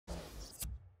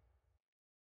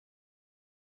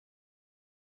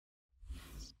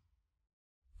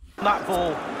that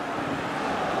ball.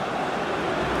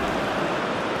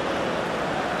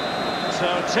 So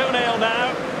 2-0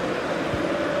 now.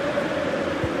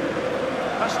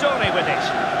 Pastore with it.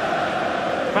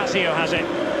 Passio has it.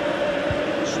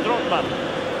 Strootman.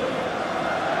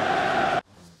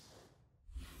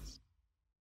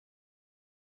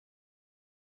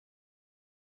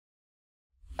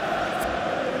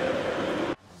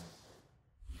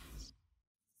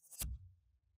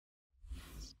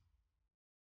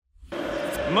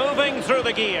 Moving through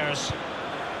the gears.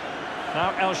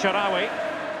 Now El-Shaarawy.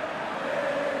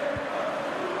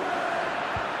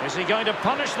 Is he going to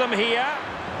punish them here?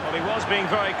 Well, he was being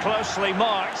very closely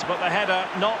marked, but the header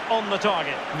not on the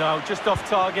target. No, just off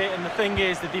target, and the thing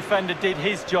is, the defender did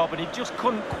his job, and he just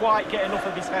couldn't quite get enough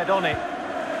of his head on it.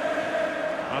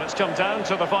 Well, it's come down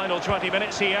to the final 20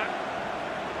 minutes here.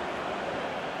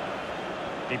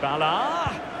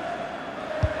 Dybala.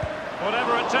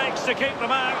 Whatever it takes to keep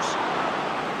them out.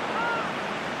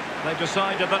 They've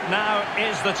decided that now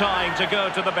is the time to go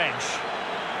to the bench.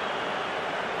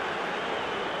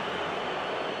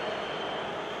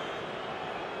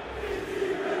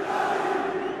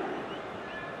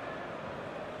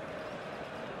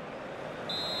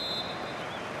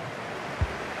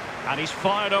 And he's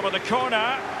fired over the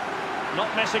corner.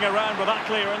 Not messing around with that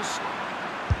clearance.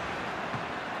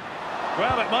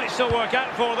 Well, it might still work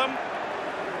out for them.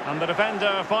 And the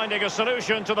defender finding a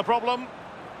solution to the problem.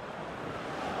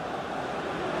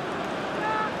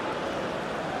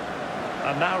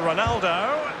 And now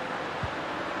Ronaldo.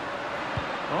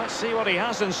 Let's see what he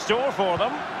has in store for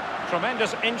them.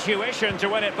 Tremendous intuition to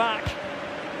win it back.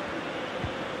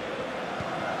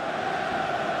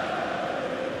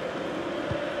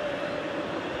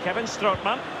 Kevin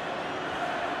Strootman.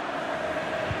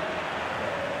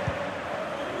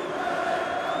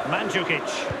 Mandzukic.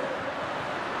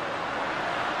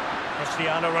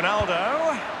 Cristiano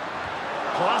Ronaldo.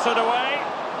 Clattered away.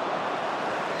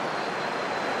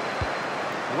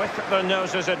 With their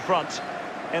noses in front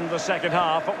in the second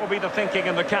half. What will be the thinking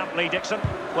in the camp, Lee Dixon?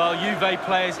 Well, Juve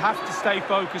players have to stay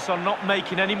focused on not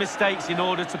making any mistakes in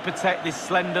order to protect this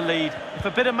slender lead. If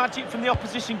a bit of magic from the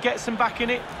opposition gets them back in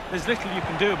it, there's little you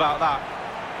can do about that.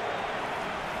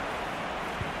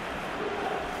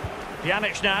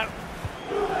 Pjanic now.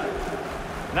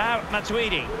 Now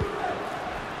Matuidi.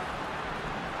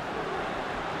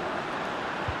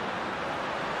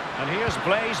 And here's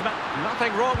Blaise.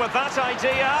 Nothing wrong with that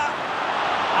idea.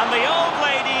 And the old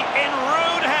lady in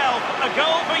rude health. A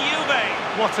goal for Juve.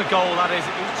 What a goal that is.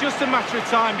 It was just a matter of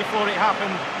time before it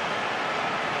happened.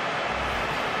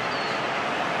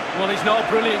 Well, it's not a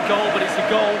brilliant goal, but it's a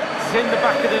goal. It's in the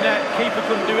back of the net. Keeper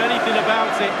couldn't do anything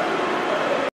about it.